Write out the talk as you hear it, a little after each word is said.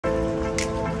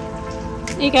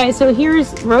Hey guys, so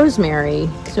here's rosemary.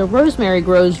 So rosemary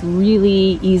grows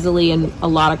really easily in a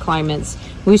lot of climates.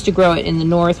 We used to grow it in the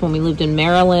north when we lived in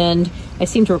Maryland. I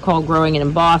seem to recall growing it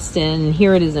in Boston, and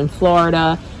here it is in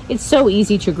Florida. It's so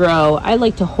easy to grow. I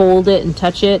like to hold it and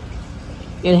touch it.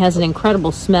 It has an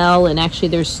incredible smell, and actually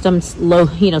there's some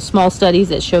small studies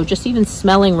that show just even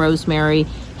smelling rosemary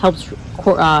helps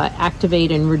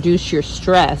activate and reduce your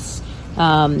stress.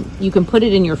 You can put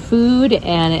it in your food,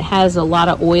 and it has a lot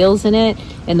of oils in it,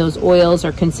 and those oils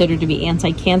are considered to be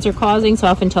anti-cancer causing. So I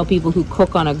often tell people who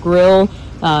cook on a grill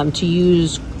to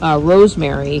use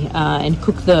rosemary and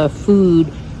cook the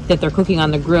food that they're cooking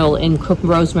on the grill and cook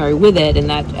rosemary with it, and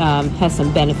that has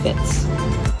some benefits.